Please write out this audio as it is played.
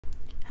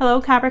Hello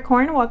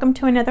Capricorn, welcome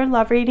to another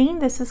love reading.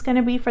 This is going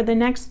to be for the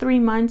next 3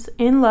 months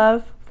in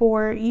love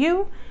for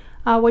you,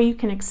 what you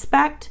can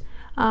expect,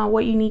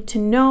 what you need to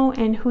know,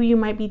 and who you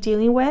might be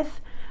dealing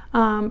with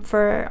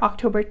for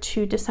October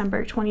to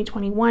December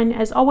 2021.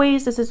 As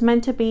always, this is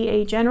meant to be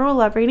a general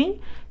love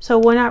reading, so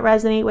it will not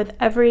resonate with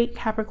every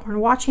Capricorn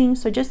watching.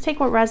 So just take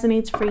what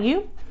resonates for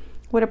you,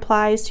 what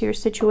applies to your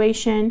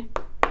situation,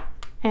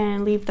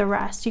 and leave the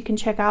rest. You can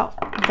check out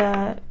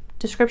the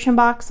description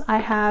box. I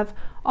have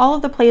all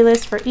of the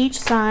playlists for each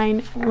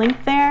sign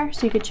linked there,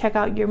 so you could check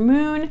out your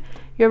moon,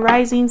 your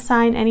rising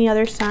sign, any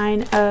other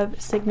sign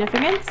of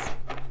significance.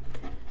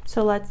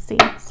 So let's see.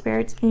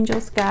 Spirits,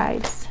 angels,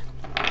 guides,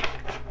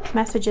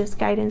 messages,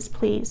 guidance,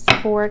 please,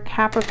 for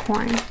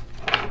Capricorn.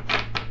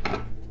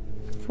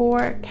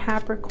 For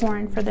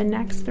Capricorn for the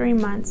next 3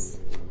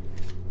 months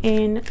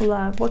in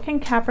love. What can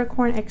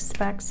Capricorn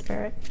expect,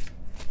 Spirit?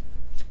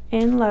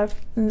 In love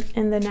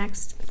in the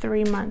next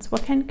 3 months.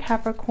 What can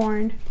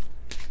Capricorn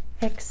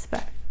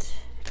expect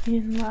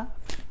in love?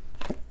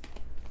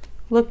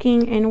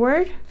 Looking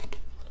inward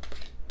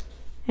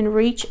and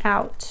reach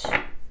out.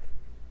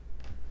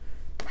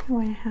 Oh,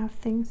 I have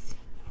things.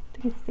 I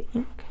think it's the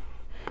ink.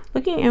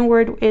 Looking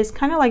inward is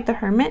kind of like the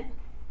Hermit.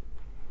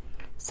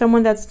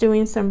 Someone that's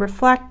doing some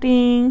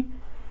reflecting,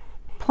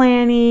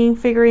 planning,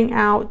 figuring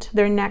out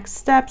their next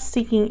steps,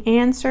 seeking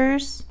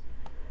answers,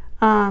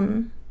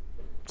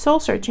 soul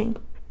searching.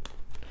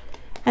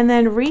 And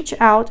then reach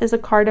out is a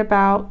card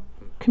about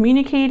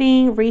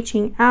communicating,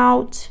 reaching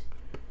out,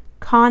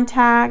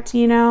 contact,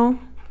 you know.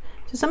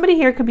 So somebody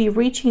here could be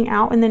reaching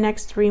out in the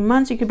next 3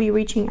 months. You could be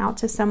reaching out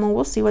to someone.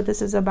 We'll see what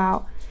this is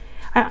about.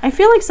 I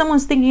feel like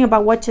someone's thinking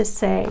about what to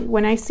say.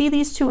 When I see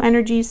these two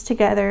energies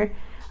together,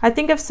 I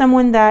think of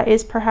someone that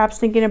is perhaps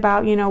thinking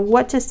about, you know,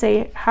 what to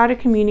say, how to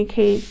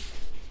communicate,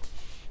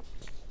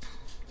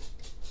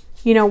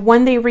 you know,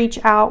 when they reach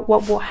out,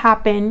 what will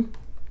happen,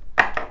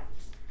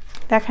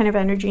 that kind of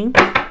energy.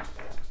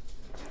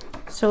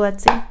 So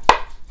let's see.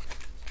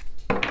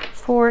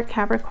 For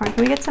Capricorn,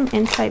 can we get some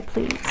insight,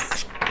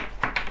 please?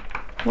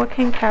 What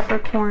can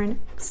Capricorn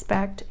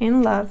expect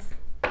in love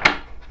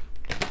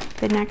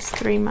the next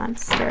 3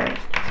 months, Spirit?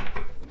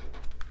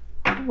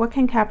 What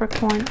can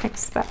Capricorn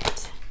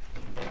expect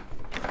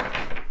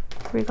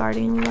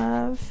regarding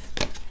love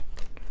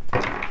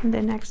in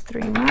the next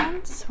 3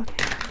 months? What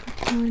can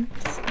Capricorn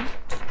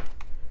expect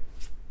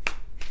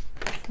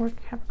for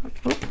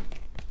Capricorn? Oop.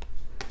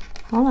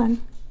 Hold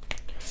on.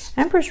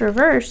 Empress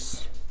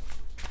reverse.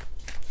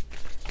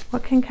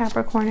 What can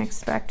Capricorn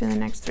expect in the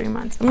next 3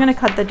 months? I'm going to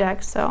cut the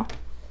deck, so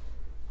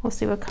we'll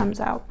see what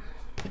comes out.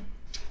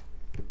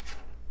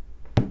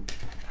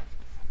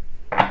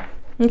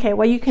 Okay,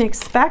 what you can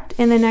expect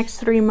in the next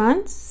 3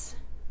 months.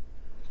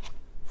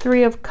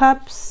 3 of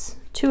Cups,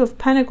 2 of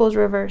Pentacles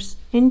reverse.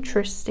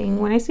 Interesting.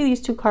 When I see these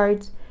two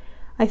cards,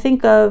 I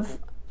think of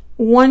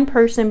one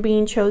person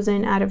being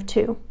chosen out of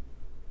 2.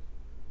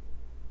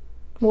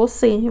 We'll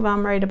see if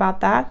I'm right about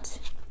that.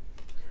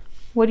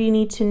 What do you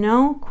need to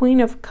know? Queen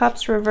of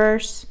Cups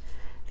reverse.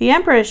 The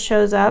Empress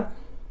shows up.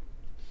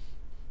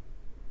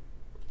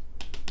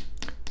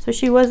 So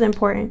she was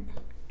important.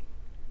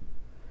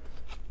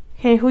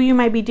 Okay, who you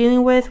might be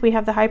dealing with. We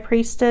have the High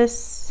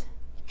Priestess.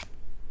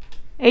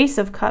 Ace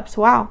of Cups.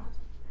 Wow.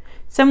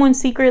 Someone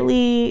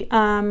secretly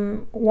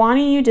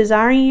wanting you,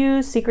 desiring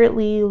you,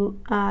 secretly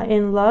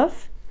in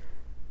love.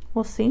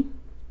 We'll see.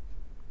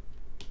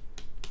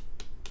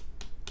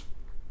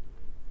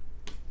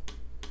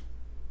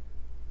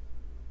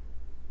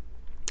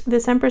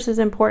 This Empress is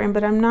important,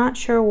 but I'm not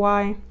sure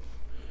why.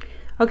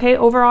 Okay,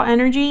 overall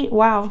energy.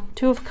 Wow,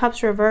 2 of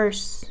Cups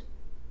reverse.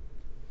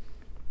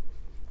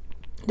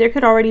 There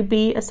could already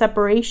be a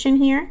separation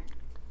here.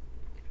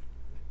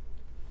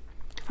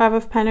 5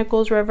 of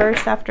Pentacles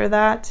reversed after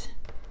that.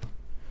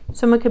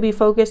 Someone could be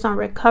focused on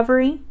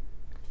recovery,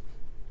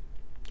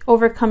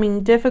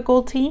 overcoming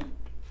difficulty.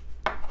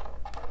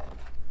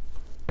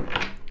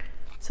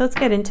 So let's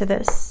get into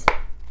this.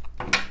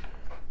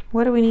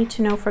 What do we need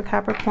to know for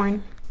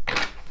Capricorn?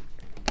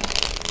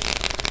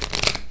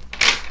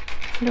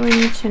 What do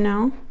we need to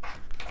know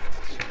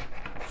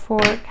for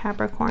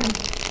Capricorn?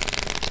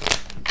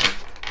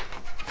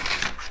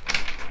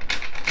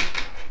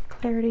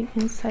 Clarity,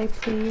 insight,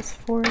 please,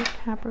 for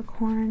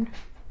Capricorn.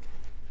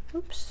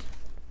 Oops.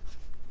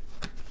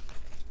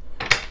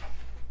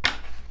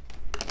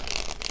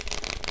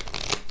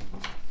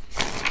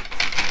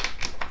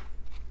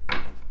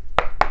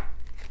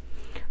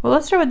 Well,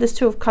 let's start with this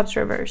 2 of Cups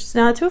reverse.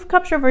 Now, the 2 of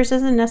Cups reverse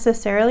doesn't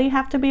necessarily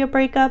have to be a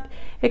breakup.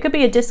 It could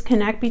be a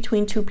disconnect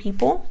between 2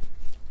 people.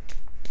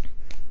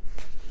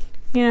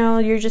 You know,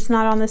 you're just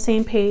not on the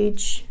same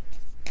page.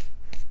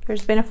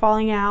 There's been a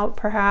falling out,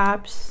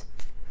 perhaps.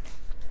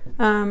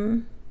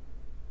 And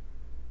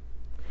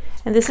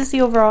this is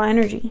the overall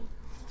energy.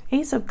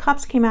 Ace of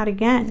Cups came out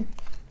again.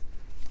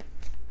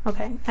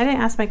 Okay, I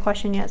didn't ask my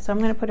question yet, so I'm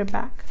going to put it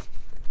back.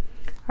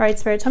 All right,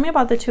 Spirit, tell me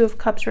about the 2 of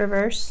Cups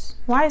reverse.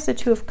 Why is the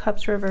 2 of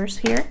Cups reverse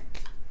here?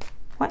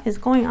 What is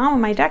going on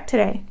with my deck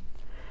today?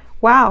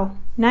 Wow,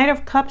 Knight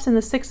of Cups and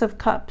the 6 of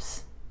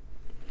Cups.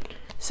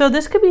 So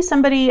this could be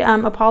somebody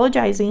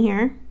apologizing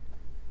here,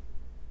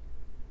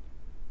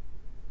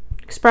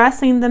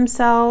 expressing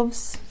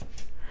themselves.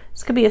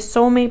 This could be a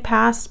soulmate,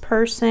 past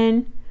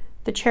person.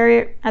 The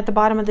Chariot at the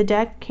bottom of the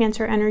deck,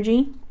 Cancer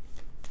energy.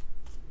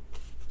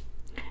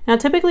 Now,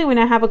 typically when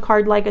I have a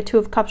card like a Two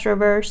of Cups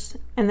reverse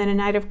and then a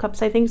Knight of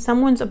Cups, I think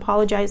someone's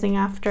apologizing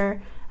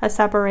after a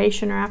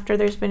separation or after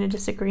there's been a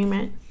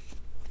disagreement.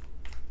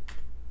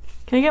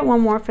 Can I get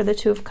one more for the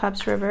Two of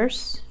Cups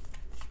reverse?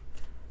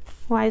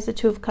 Why is the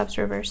Two of Cups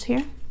reverse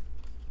here?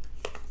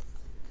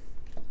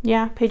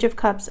 Yeah, Page of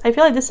Cups. I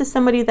feel like this is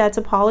somebody that's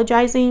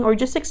apologizing or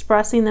just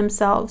expressing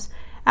themselves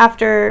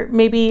after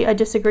maybe a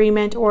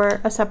disagreement or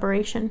a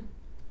separation.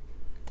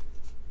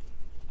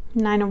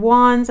 Nine of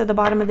Wands at the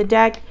bottom of the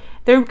deck.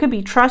 There could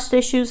be trust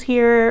issues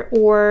here,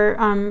 or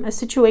a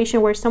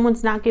situation where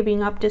someone's not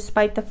giving up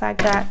despite the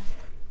fact that,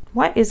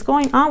 what is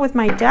going on with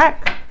my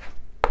deck?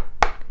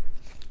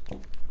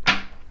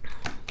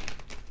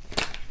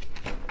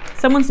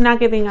 Someone's not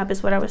giving up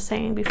is what I was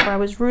saying before I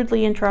was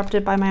rudely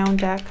interrupted by my own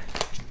deck.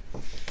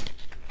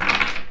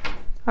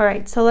 All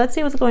right, so let's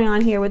see what's going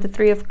on here with the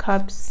Three of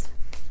Cups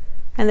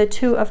and the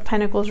Two of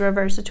Pentacles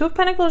reverse. The Two of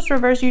Pentacles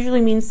reverse usually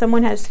means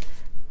someone has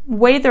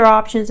weighed their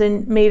options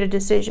and made a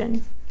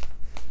decision.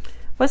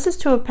 What's this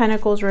Two of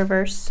Pentacles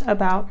reverse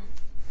about?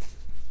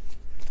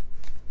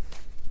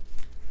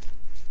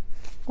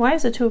 Why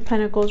is the Two of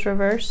Pentacles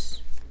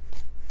reverse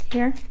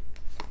here?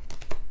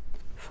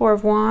 Four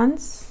of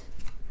Wands.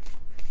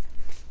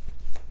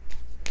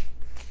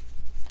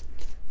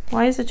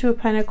 Why is the Two of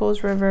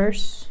Pentacles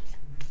reverse?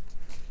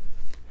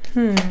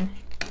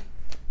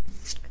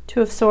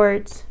 Two of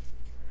Swords.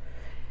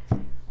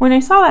 When I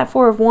saw that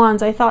Four of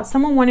Wands, I thought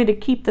someone wanted to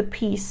keep the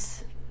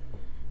peace.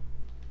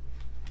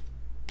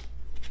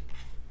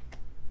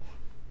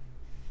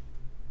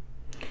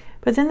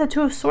 But then the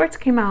Two of Swords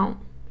came out.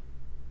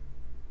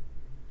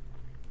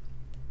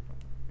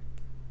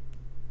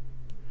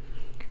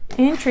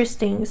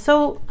 Interesting.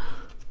 So,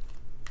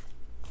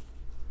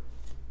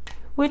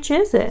 which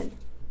is it?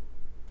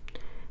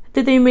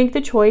 Did they make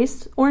the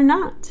choice or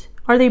not?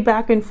 Are they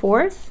back and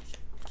forth?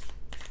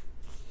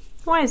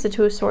 Why is the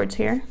Two of Swords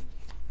here?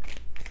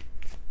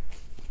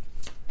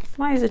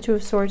 Why is the Two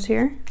of Swords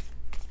here?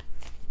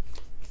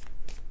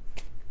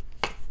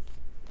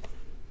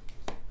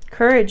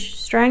 Courage,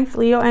 strength,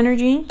 Leo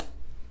energy.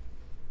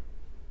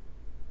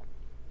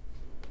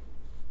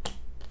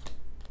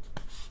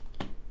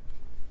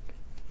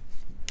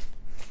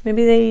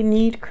 Maybe they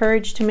need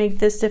courage to make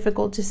this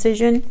difficult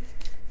decision.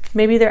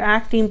 Maybe they're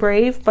acting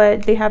brave,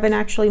 but they haven't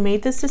actually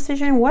made this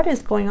decision. What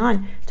is going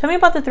on? Tell me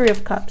about the Three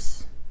of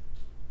Cups.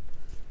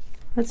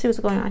 Let's see what's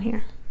going on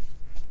here.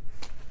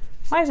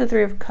 Why is the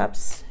Three of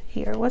Cups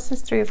here? What's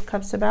this Three of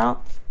Cups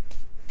about?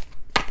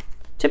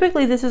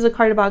 Typically, this is a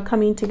card about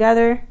coming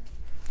together,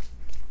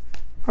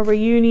 a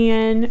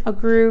reunion, a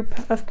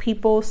group of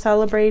people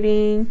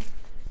celebrating,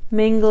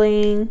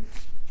 mingling.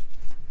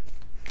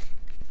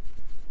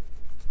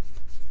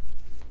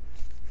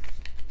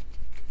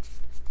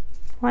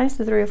 Why is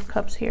the Three of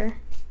Cups here?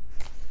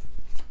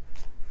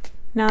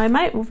 Now, it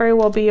might very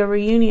well be a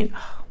reunion.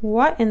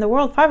 What in the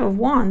world? Five of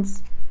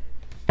Wands.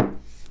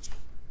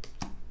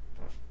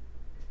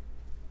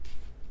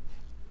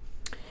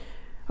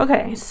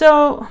 Okay,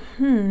 so,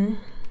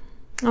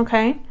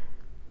 okay.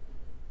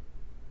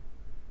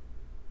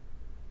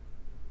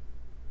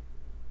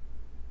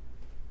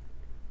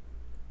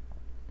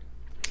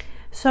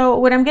 So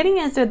what I'm getting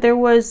is that there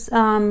was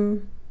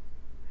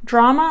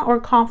drama or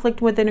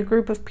conflict within a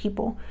group of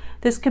people.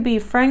 This could be a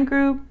friend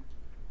group,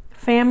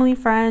 family,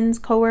 friends,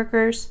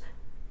 co-workers.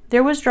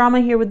 There was drama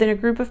here within a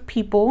group of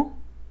people.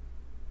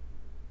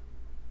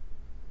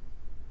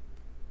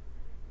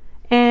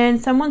 And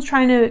someone's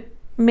trying to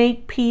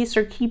make peace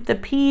or keep the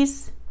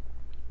peace.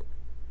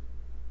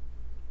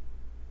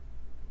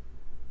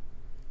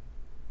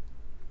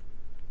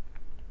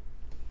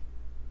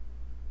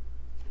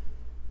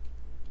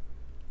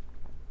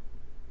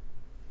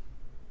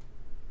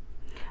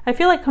 I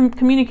feel like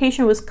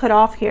communication was cut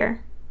off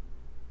here.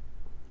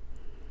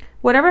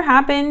 Whatever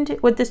happened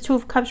with this Two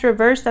of Cups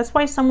reversed, that's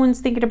why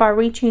someone's thinking about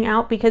reaching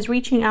out, because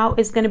reaching out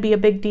is going to be a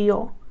big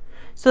deal.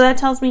 So that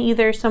tells me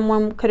either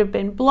someone could have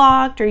been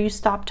blocked or you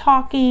stopped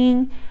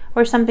talking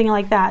or something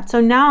like that.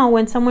 So now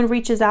when someone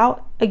reaches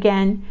out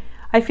again,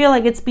 I feel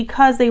like it's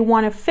because they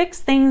want to fix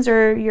things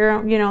or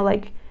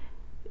like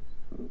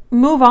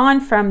move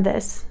on from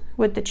this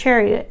with the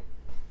Chariot.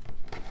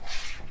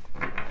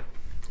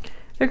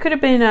 There could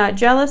have been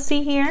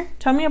jealousy here.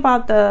 Tell me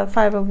about the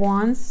Five of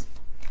Wands.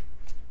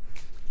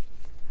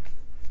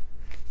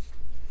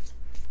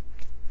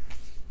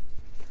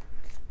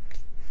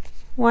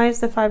 Why is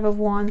the Five of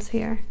Wands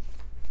here?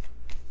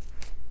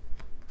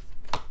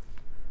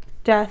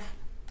 Death.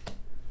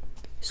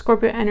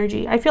 Scorpio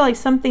energy. I feel like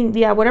something,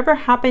 yeah, whatever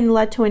happened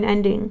led to an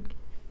ending.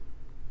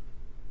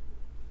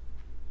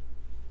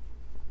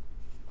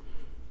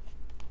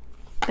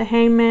 The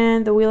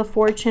Hangman, the Wheel of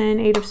Fortune,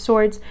 Eight of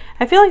Swords.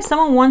 I feel like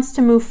someone wants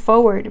to move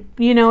forward.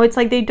 You know, it's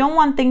like they don't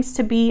want things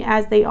to be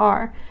as they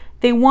are.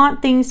 They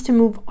want things to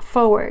move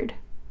forward.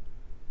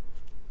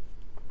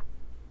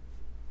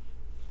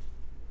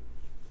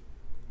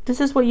 This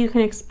is what you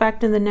can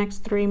expect in the next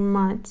 3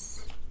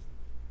 months.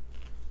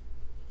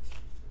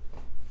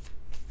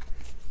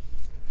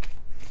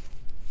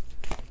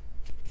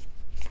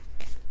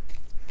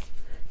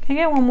 Can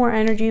I get one more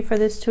energy for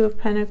this Two of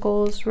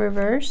Pentacles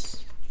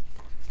reverse?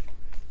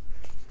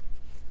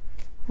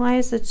 Why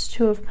is it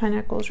Two of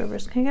Pentacles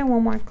reverse? Can I get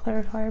one more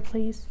clarifier,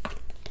 please?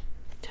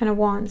 Ten of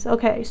Wands.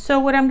 Okay, so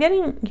what I'm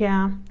getting,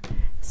 yeah,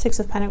 Six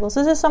of Pentacles.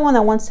 This is someone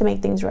that wants to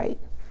make things right.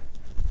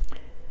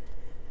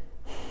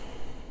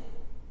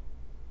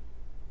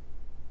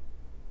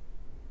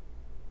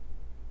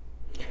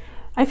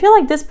 I feel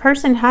like this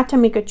person had to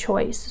make a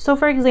choice. So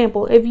for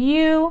example, if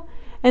you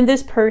and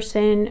this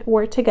person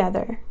were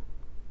together,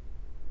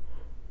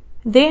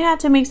 they had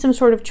to make some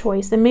sort of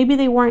choice and maybe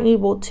they weren't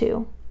able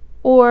to,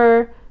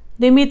 or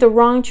they made the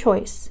wrong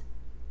choice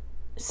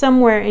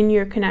somewhere in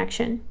your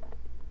connection.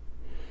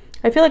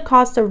 I feel it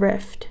caused a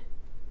rift.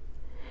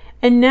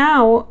 And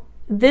now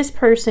this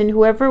person,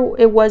 whoever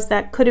it was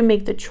that couldn't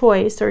make the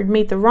choice or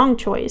made the wrong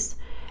choice,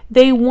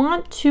 they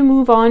want to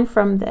move on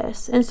from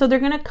this. And so they're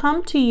going to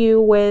come to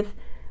you with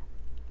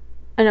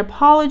an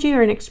apology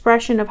or an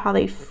expression of how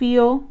they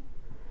feel.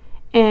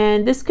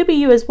 And this could be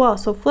you as well.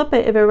 So flip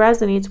it if it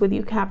resonates with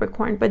you,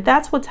 Capricorn. But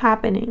that's what's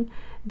happening.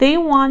 They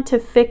want to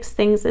fix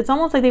things. It's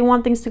almost like they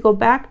want things to go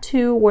back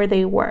to where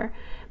they were.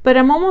 But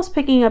I'm almost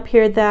picking up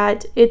here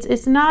that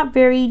it's not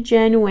very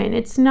genuine.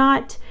 It's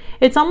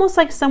almost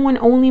like someone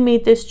only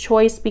made this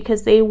choice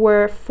because they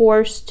were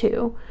forced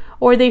to,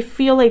 or they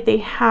feel like they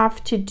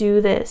have to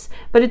do this,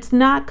 but it's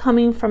not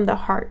coming from the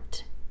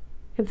heart,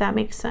 if that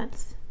makes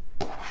sense.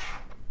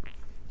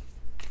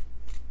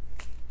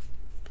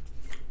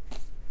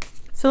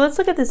 So let's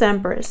look at this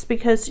Empress,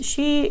 because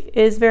she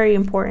is very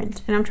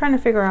important, and I'm trying to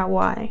figure out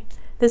why.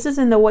 This is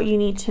in the what you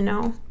need to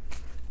know.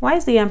 Why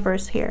is the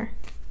Empress here?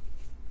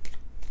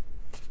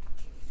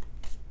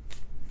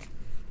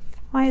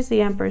 Why is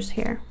the Empress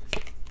here?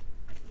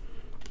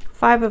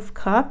 Five of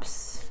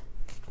Cups.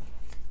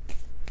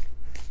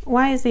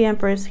 Why is the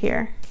Empress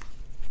here?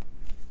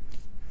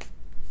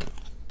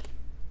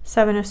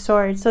 Seven of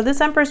Swords. So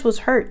this Empress was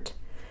hurt,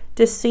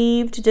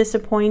 deceived,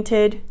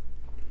 disappointed.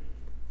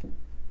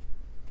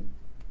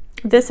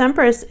 This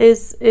Empress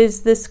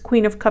is this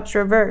Queen of Cups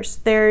reverse.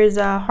 There is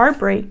a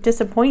heartbreak,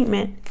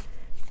 disappointment.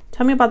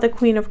 Tell me about the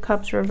Queen of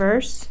Cups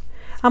reverse.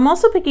 I'm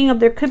also picking up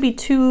there could be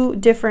two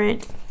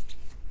different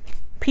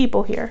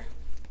people here.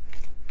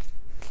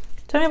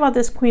 Tell me about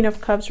this Queen of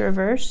Cups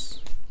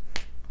reverse,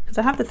 because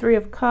I have the Three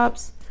of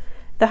Cups.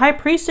 The High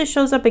Priestess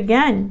shows up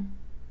again.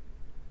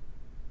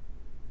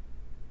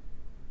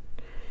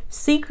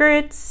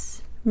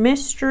 Secrets,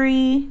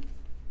 mystery,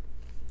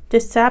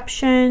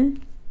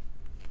 deception.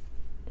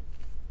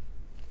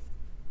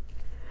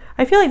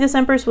 I feel like this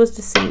Empress was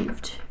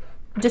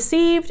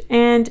deceived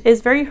and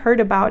is very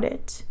hurt about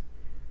it.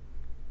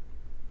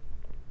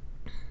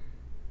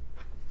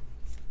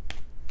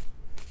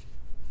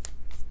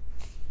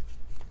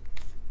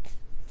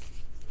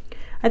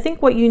 I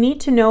think what you need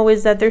to know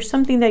is that there's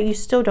something that you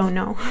still don't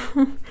know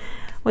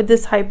with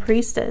this High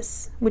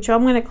Priestess, which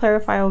I'm going to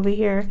clarify over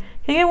here.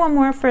 Can I get one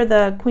more for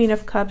the Queen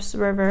of Cups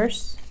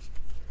reverse?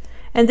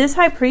 And this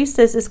High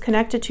Priestess is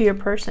connected to your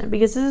person,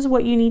 because this is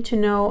what you need to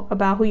know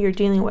about who you're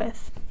dealing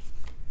with.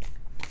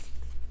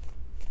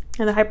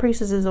 And the High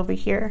Priestess is over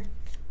here.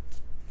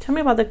 Tell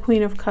me about the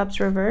Queen of Cups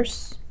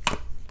reverse.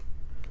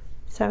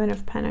 Seven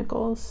of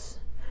Pentacles.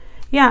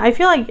 Yeah, I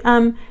feel like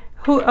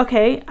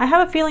okay, I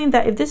have a feeling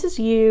that if this is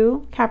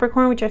you,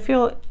 Capricorn, which I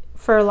feel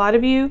for a lot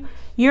of you,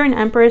 you're an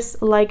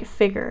Empress-like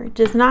figure.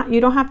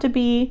 You don't have to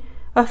be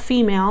a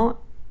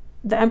female.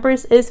 The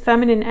Empress is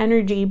feminine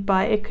energy,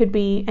 but it could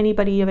be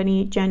anybody of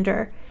any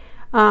gender.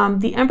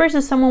 The Empress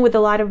is someone with a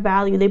lot of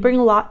value. They bring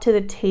a lot to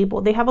the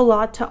table. They have a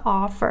lot to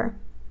offer.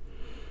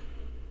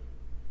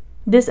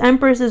 This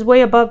Empress is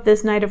way above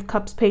this Knight of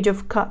Cups, Page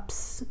of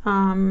Cups.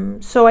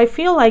 So I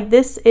feel like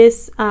this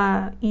is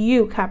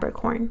you,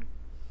 Capricorn.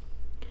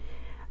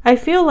 I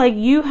feel like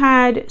you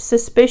had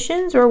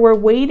suspicions or were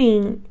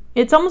waiting.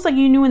 It's almost like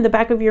you knew in the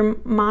back of your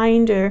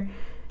mind, or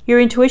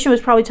your intuition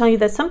was probably telling you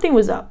that something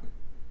was up.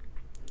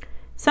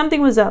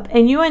 Something was up,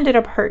 and you ended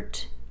up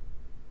hurt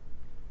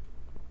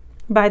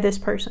by this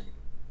person.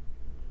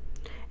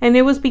 And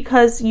it was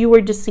because you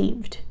were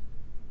deceived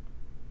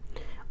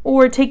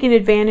or taken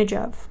advantage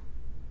of.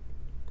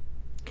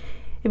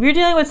 If you're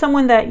dealing with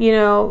someone that, you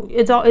know,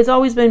 it's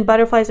always been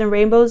butterflies and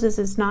rainbows, this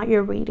is not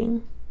your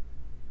reading.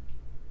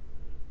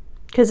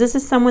 Because this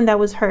is someone that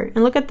was hurt.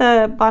 And look at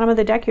the bottom of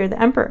the deck here,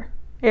 the Emperor,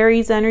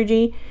 Aries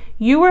energy.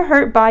 You were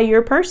hurt by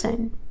your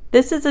person.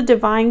 This is a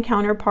divine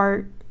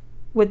counterpart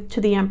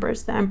to the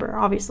Empress, the Emperor,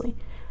 obviously.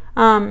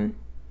 I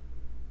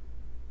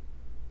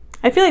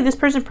feel like this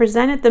person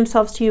presented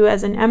themselves to you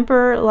as an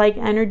Emperor-like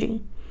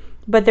energy,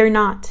 but they're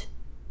not.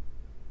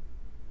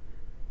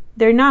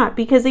 They're not,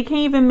 because they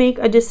can't even make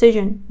a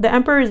decision. The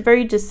Emperor is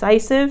very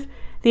decisive.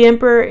 The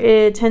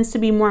Emperor tends to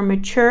be more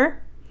mature.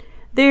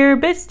 They're a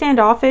bit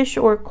standoffish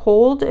or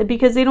cold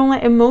because they don't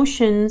let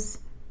emotions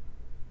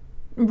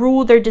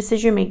rule their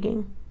decision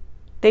making.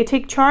 They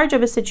take charge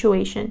of a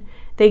situation.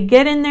 They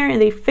get in there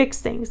and they fix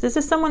things. This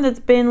is someone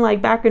that's been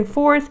like back and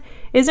forth,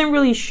 isn't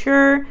really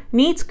sure,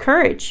 needs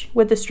courage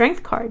with the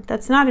Strength card.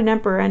 That's not an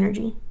Emperor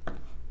energy.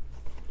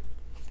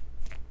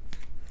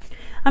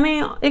 I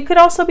mean, it could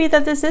also be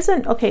that this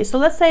isn't, okay, so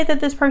let's say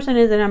that this person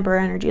is an Emperor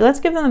energy. Let's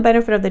give them the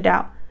benefit of the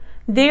doubt.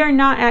 They are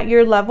not at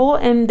your level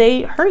and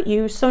they hurt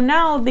you, so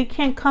now they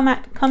can't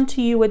come to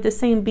you with the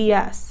same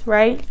BS,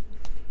 right?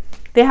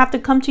 They have to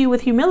come to you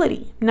with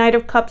humility. Knight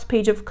of Cups,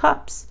 Page of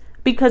Cups,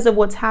 because of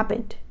what's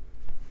happened.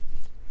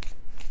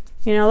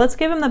 You know, let's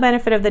give them the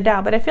benefit of the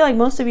doubt, but I feel like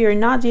most of you are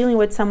not dealing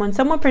with someone.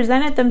 Someone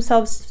presented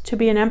themselves to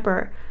be an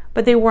Emperor,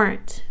 but they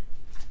weren't.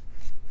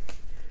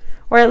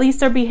 Or at least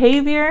their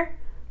behavior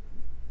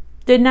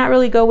did not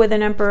really go with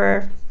an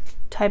Emperor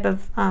type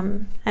of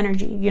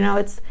energy. You know,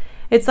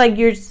 it's like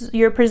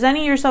you're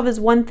presenting yourself as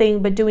one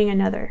thing but doing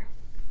another.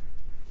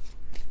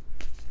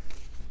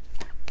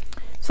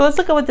 So let's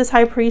look at what this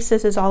High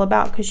Priestess is all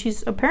about, because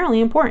she's apparently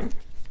important.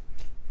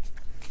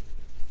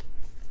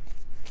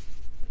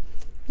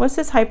 What's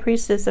this High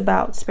Priestess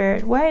about,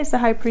 Spirit? Why is the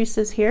High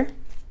Priestess here?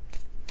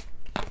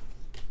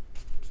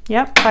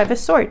 Yep, Five of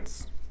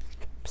Swords.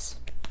 Oops.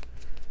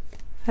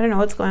 I don't know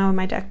what's going on with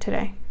my deck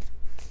today.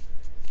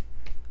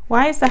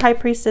 Why is the High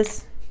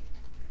Priestess?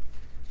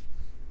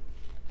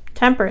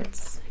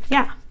 Temperance.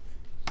 Yeah.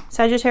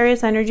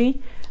 Sagittarius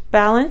energy.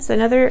 Balance.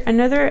 Another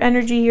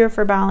energy here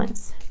for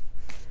balance.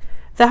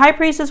 The High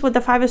Priestess with the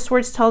Five of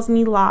Swords tells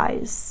me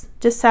lies.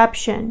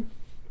 Deception.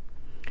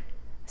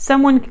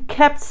 Someone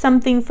kept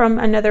something from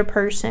another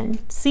person.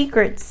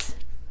 Secrets.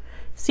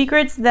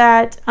 Secrets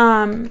that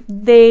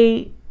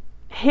they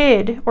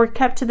hid or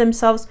kept to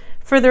themselves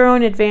for their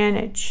own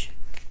advantage.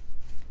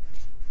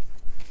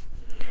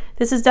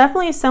 This is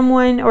definitely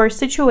someone or a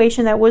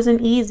situation that wasn't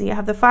easy. I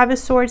have the Five of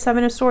Swords,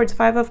 Seven of Swords,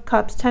 Five of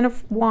Cups, Ten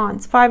of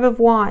Wands, Five of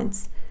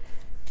Wands.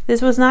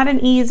 This was not an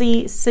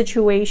easy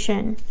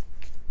situation.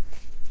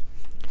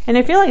 And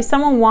I feel like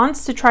someone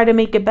wants to try to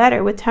make it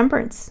better with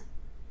Temperance.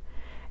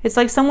 It's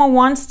like someone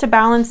wants to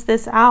balance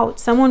this out.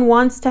 Someone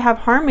wants to have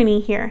harmony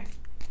here.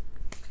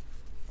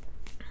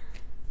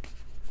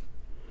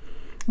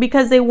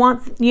 Because they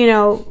want, you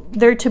know,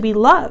 there to be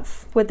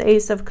love with the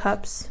Ace of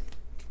Cups.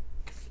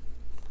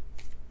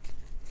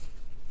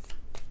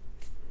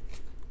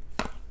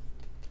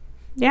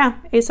 Yeah,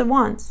 Ace of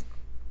Wands.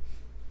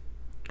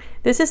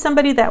 This is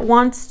somebody that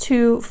wants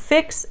to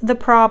fix the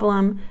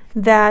problem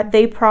that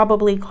they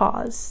probably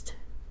caused.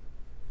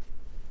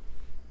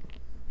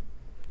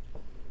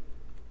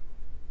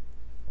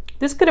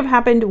 This could have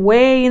happened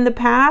way in the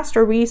past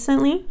or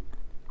recently.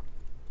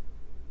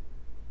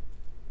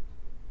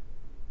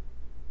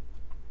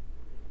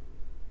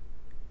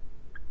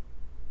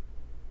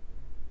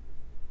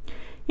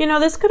 You know,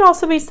 this could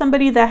also be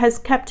somebody that has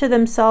kept to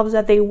themselves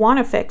that they want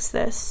to fix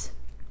this.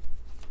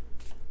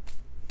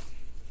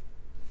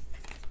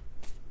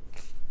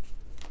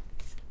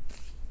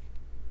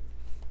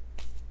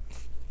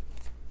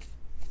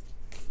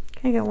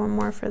 Can I get one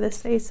more for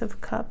this Ace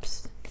of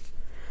Cups?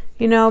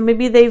 You know,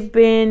 maybe they've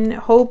been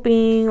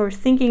hoping or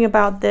thinking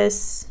about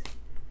this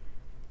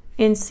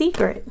in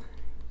secret.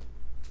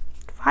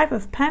 Five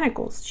of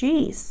Pentacles,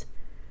 jeez.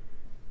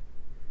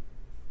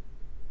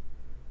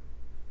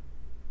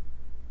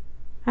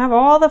 I have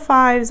all the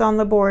fives on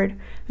the board.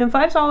 And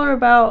fives all are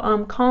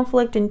about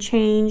conflict and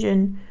change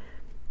and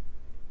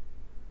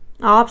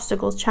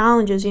obstacles,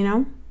 challenges, you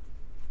know.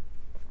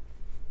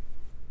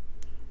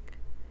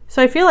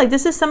 So I feel like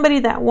this is somebody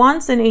that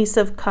wants an Ace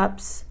of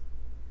Cups.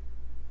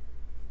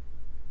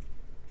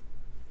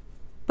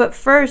 But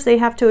first they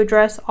have to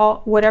address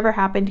whatever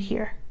happened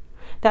here.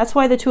 That's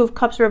why the Two of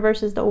Cups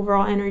reverses the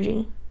overall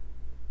energy.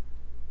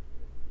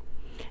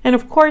 And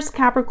of course,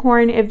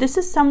 Capricorn, if this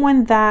is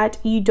someone that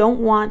you don't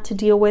want to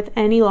deal with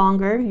any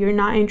longer, you're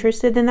not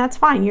interested, then that's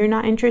fine. You're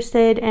not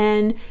interested,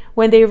 and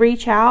when they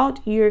reach out,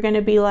 you're going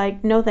to be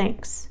like, no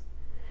thanks.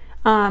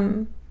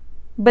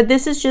 But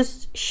this is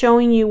just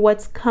showing you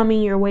what's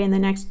coming your way in the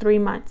next 3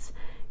 months.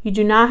 You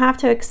do not have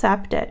to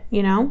accept it,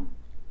 you know.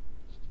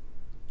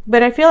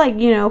 But I feel like,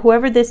 you know,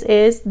 whoever this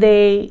is,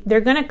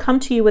 they're going to come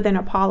to you with an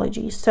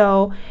apology.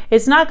 So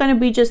it's not going to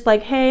be just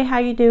like, hey, how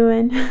you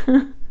doing?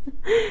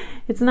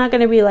 It's not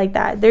going to be like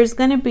that. There's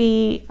going to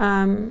be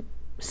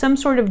some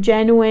sort of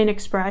genuine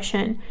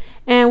expression.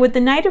 And with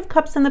the Knight of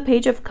Cups and the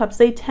Page of Cups,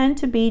 they tend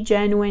to be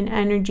genuine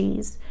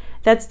energies.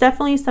 That's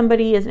definitely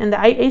somebody is in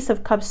the Ace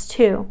of Cups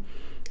too.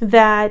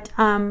 That,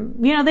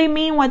 you know, they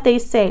mean what they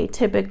say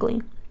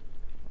typically.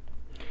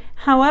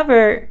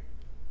 However,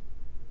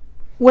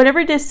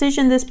 whatever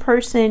decision this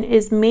person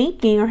is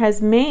making or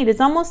has made, it's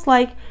almost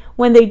like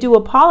when they do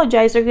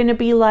apologize, they're going to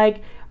be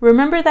like,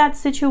 remember that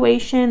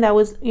situation that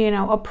was, you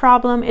know, a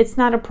problem? It's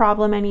not a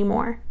problem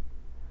anymore.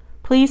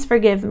 Please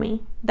forgive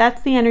me.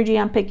 That's the energy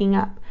I'm picking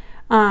up.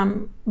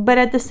 But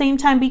at the same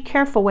time, be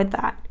careful with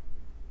that.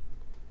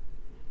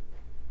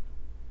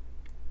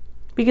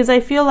 Because I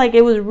feel like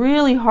it was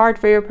really hard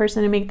for your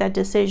person to make that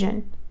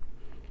decision.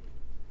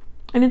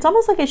 And it's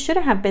almost like it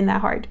shouldn't have been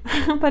that hard,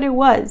 but it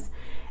was.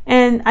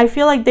 And I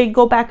feel like they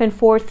go back and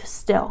forth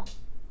still.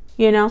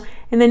 you know.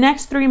 In the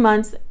next 3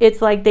 months,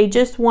 it's like they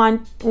just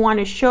want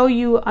to show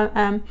you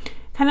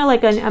kind of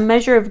like a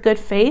measure of good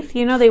faith.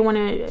 You know, they want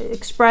to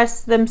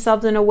express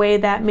themselves in a way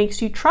that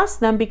makes you trust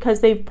them,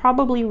 because they've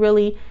probably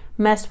really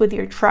messed with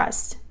your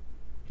trust.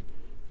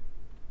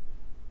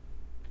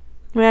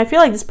 I mean, I feel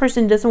like this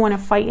person doesn't want to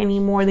fight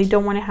anymore. They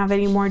don't want to have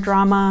any more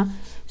drama.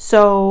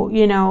 So,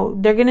 you know,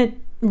 they're going to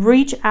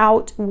reach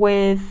out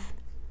with,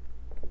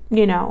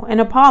 you know, an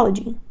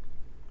apology.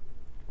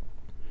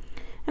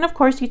 And of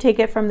course, you take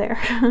it from there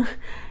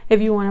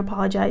if you want to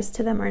apologize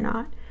to them or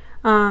not.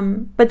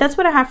 But that's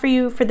what I have for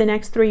you for the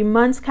next 3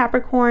 months,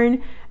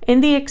 Capricorn.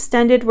 In the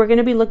extended, we're going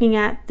to be looking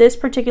at this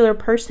particular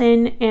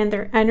person and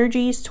their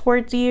energies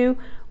towards you.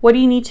 What do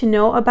you need to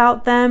know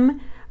about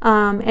them?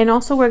 And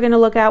also we're going to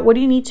look at what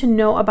do you need to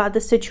know about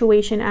the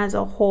situation as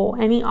a whole.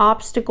 Any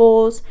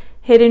obstacles,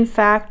 hidden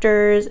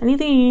factors,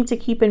 anything you need to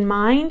keep in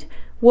mind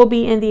will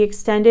be in the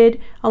extended,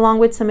 along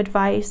with some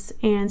advice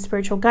and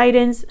spiritual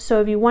guidance.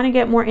 So if you want to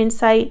get more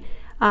insight,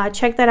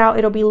 check that out.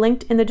 It'll be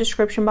linked in the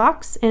description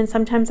box, and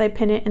sometimes I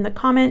pin it in the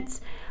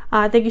comments.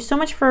 Thank you so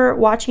much for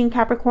watching,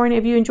 Capricorn.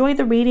 If you enjoyed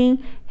the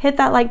reading, hit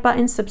that like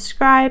button,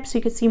 subscribe so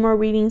you can see more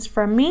readings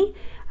from me.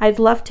 I'd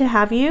love to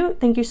have you.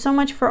 Thank you so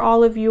much for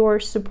all of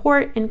your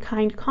support and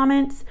kind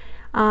comments.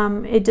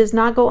 It does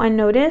not go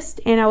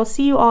unnoticed, and I will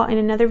see you all in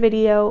another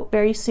video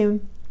very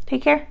soon.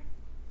 Take care.